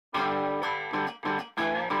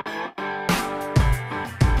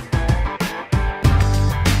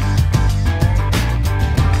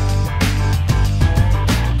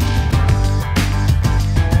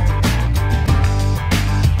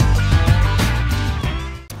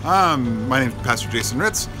My name is Pastor Jason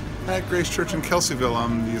Rietz at Grace Church in Kelseyville.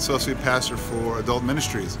 I'm the Associate Pastor for Adult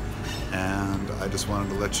Ministries. And I just wanted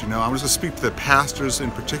to let you know, I'm just going to speak to the pastors in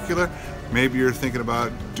particular. Maybe you're thinking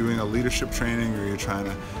about doing a leadership training, or you're trying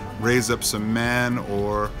to raise up some men,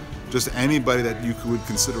 or just anybody that you would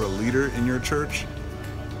consider a leader in your church.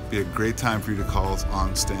 Be a great time for you to call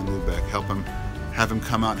on Stan Lubeck. Have him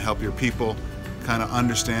come out and help your people kind of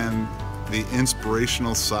understand the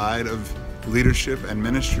inspirational side of leadership and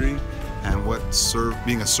ministry and what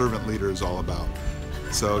being a servant leader is all about.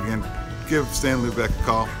 So again, give Stan Lubeck a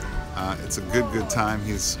call. It's a good time.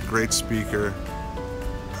 He's a great speaker,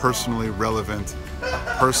 personally relevant,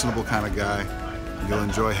 personable kind of guy. You'll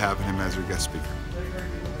enjoy having him as your guest speaker.